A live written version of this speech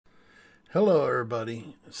Hello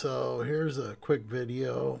everybody. So here's a quick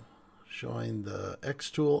video showing the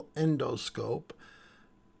Xtool Endoscope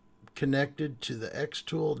connected to the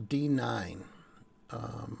Xtool D9.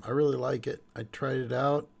 I really like it. I tried it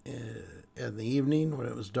out in the evening when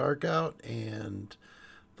it was dark out, and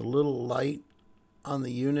the little light on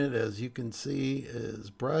the unit, as you can see, is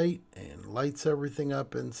bright and lights everything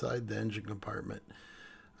up inside the engine compartment.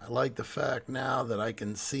 I like the fact now that I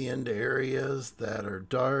can see into areas that are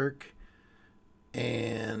dark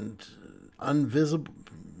and invisible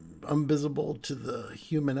to the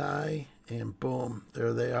human eye, and boom,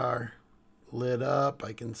 there they are, lit up.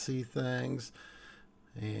 I can see things,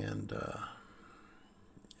 and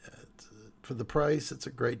for the price, it's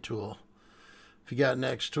a great tool. If you got an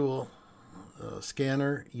Xtool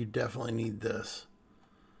scanner, you definitely need this.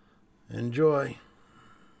 Enjoy.